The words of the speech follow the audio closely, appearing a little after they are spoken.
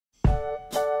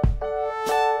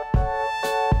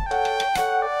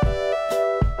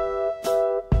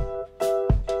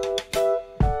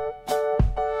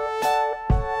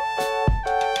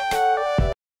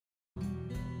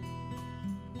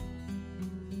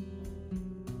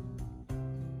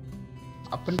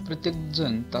आपण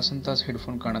प्रत्येकजण तासनतास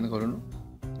हेडफोन कानात घालून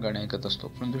गाणे ऐकत असतो,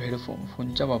 परंतु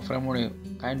फोनच्या वापरामुळे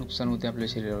काय नुकसान होते आपल्या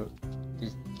शरीरावर ते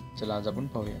चला आज आपण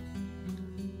पाहूया.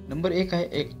 नंबर 1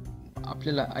 आहे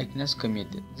आपल्याला ऐकण्यास कमी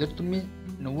येते. जर तुम्ही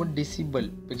 90 डेसिबल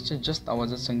पेक्षा जास्त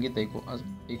आवाजात संगीत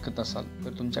ऐकत असाल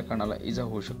तर तुमच्या कानाला इजा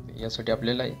होऊ शकते. यासाठी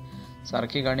आपल्याला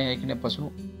सारखे गाणे ऐकण्यापासून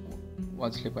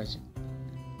वाचले पाहिजे.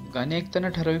 गाणे ऐकताना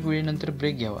ठराविक वेळेनंतर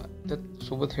ब्रेक घ्यावा. त्यात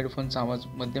सोबत हेडफोनचा आवाज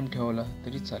मध्यम ठेवला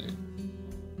तरी चालेल.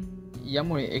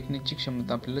 यामुळे ऐकण्याची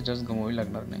क्षमता आपल्याला जास्त गमवावी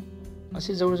लागणार नाही.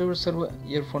 असे जवळजवळ सर्व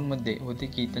इयरफोनमध्ये होते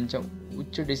की त्यांच्या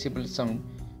उच्च डेसिबल साऊंड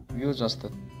व्ह्यूज असतात,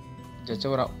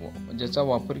 ज्याचा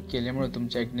वापर केल्यामुळे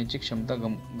तुमच्या ऐकण्याची क्षमता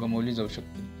गमावली जाऊ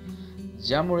शकते,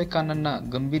 ज्यामुळे कानांना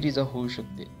गंभीर इजा होऊ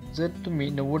शकते. जर तुम्ही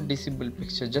 90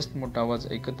 डेसिबलपेक्षा जास्त मोठा आवाज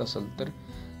ऐकत असाल तर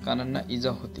कानांना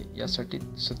इजा होते. यासाठी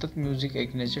सतत म्युझिक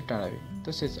ऐकण्याचे टाळावे.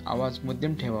 तसेच आवाज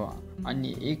मध्यम ठेवावा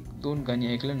आणि 1-2 गाणी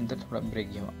ऐकल्यानंतर थोडा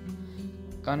ब्रेक घ्यावा.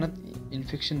 कानात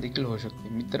इन्फेक्शन देखील होऊ शकते.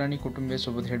 मित्र आणि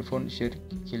कुटुंबियासोबत हेडफोन शेअर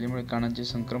केल्यामुळे कानाचे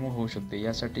संक्रमण होऊ शकते.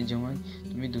 यासाठी जेव्हा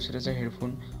तुम्ही दुसऱ्याचा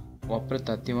हेडफोन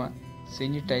वापरता तेव्हा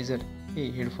सॅनिटायझर हे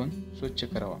हेडफोन स्वच्छ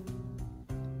करावा.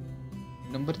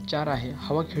 नंबर 4 आहे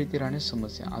हवा खेळती राहण्यास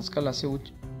समस्या. आजकाल असे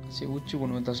उच्च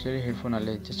गुणवत्ता असलेले हेडफोन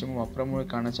आले आहेत ज्याच्या वापरामुळे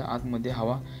कानाच्या आतमध्ये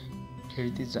हवा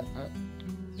खेळती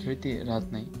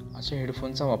राहत नाही. अशा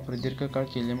हेडफोनचा वापर दीर्घकाळ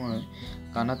केल्यामुळे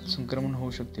कानात संक्रमण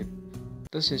होऊ शकते.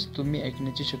 तसेच तुम्ही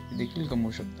ऐकण्याची शक्ती देखील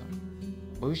गमावू शकता.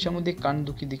 भविष्यामध्ये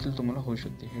कानदुखी देखील तुम्हाला होऊ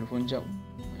शकते.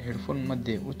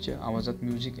 हेडफोनमध्ये उच्च आवाजात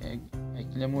म्युझिक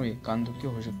ऐकल्यामुळे कानदुखी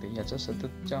होऊ शकते. याचा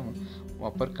सततचा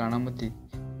वापर कानामध्ये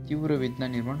तीव्र वेदना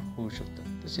निर्माण होऊ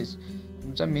शकतात. तसेच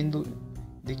तुमचा मेंदू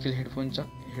देखील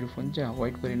हेडफोनच्या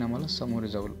वाईट परिणामाला सामोरे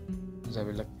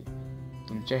जावे लागते.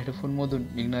 तुमच्या हेडफोनमधून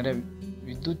निघणाऱ्या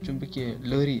विद्युत चुंबकीय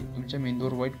लहरी तुमच्या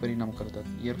मेंदूवर वाईट परिणाम करतात.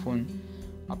 इयरफोन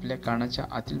आपल्या कानाच्या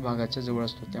आतील भागाच्या जवळ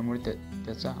असतो, त्यामुळे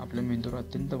त्याचा आपल्या मेंदूवर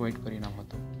अत्यंत वाईट परिणाम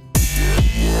होतो.